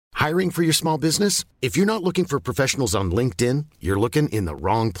Hiring for your small business? If you're not looking for professionals on LinkedIn, you're looking in the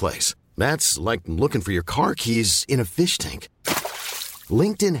wrong place. That's like looking for your car keys in a fish tank.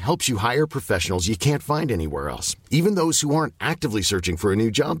 LinkedIn helps you hire professionals you can't find anywhere else, even those who aren't actively searching for a new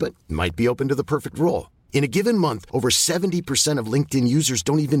job but might be open to the perfect role. In a given month, over 70% of LinkedIn users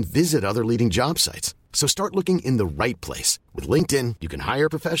don't even visit other leading job sites. So start looking in the right place. With LinkedIn, you can hire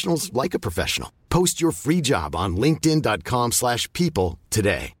professionals like a professional. Post your free job on linkedin.com/people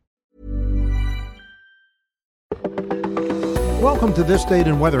today. Welcome to This Date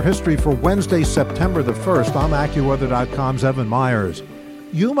in Weather History for Wednesday, September the 1st. I'm AccuWeather.com's Evan Myers.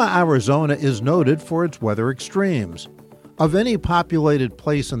 Yuma, Arizona is noted for its weather extremes. Of any populated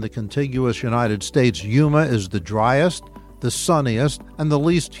place in the contiguous United States, Yuma is the driest, the sunniest, and the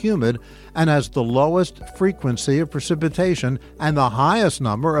least humid, and has the lowest frequency of precipitation and the highest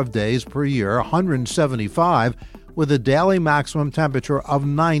number of days per year, 175, with a daily maximum temperature of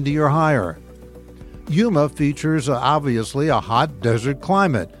 90 or higher. Yuma features obviously a hot desert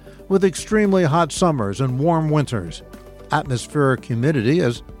climate, with extremely hot summers and warm winters. Atmospheric humidity,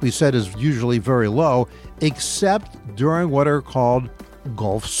 as we said, is usually very low, except during what are called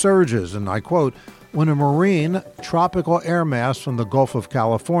Gulf surges. And I quote, when a marine tropical air mass from the Gulf of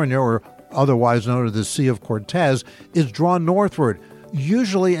California, or otherwise known as the Sea of Cortez, is drawn northward,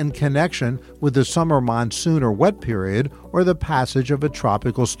 usually in connection with the summer monsoon or wet period, or the passage of a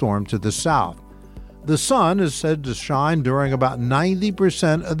tropical storm to the south. The sun is said to shine during about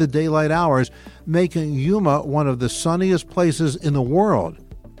 90% of the daylight hours, making Yuma one of the sunniest places in the world.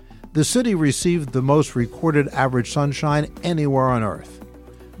 The city received the most recorded average sunshine anywhere on Earth.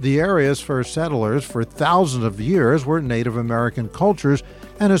 The area's first settlers for thousands of years were Native American cultures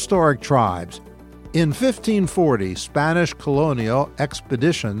and historic tribes. In 1540, Spanish colonial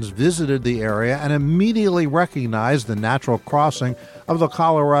expeditions visited the area and immediately recognized the natural crossing of the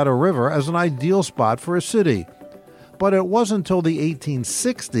Colorado River as an ideal spot for a city. But it wasn't until the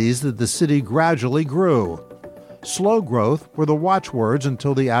 1860s that the city gradually grew. Slow growth were the watchwords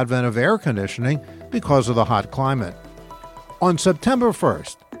until the advent of air conditioning because of the hot climate. On September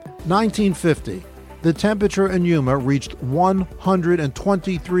 1st, 1950, the temperature in Yuma reached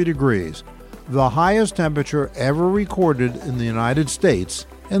 123 degrees, the highest temperature ever recorded in the United States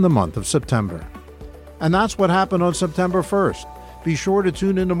in the month of September. And that's what happened on September 1st. Be sure to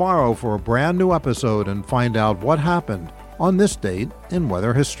tune in tomorrow for a brand new episode and find out what happened on this date in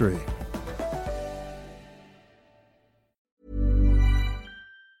weather history.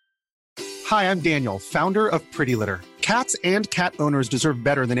 Hi, I'm Daniel, founder of Pretty Litter. Cats and cat owners deserve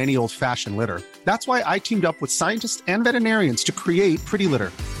better than any old-fashioned litter. That's why I teamed up with scientists and veterinarians to create Pretty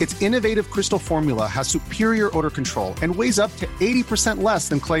Litter. Its innovative crystal formula has superior odor control and weighs up to 80% less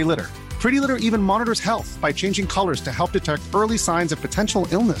than clay litter. Pretty Litter even monitors health by changing colors to help detect early signs of potential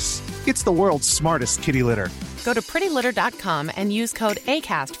illness. It's the world's smartest kitty litter. Go to prettylitter.com and use code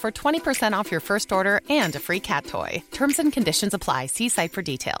ACAST for 20% off your first order and a free cat toy. Terms and conditions apply. See site for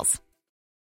details.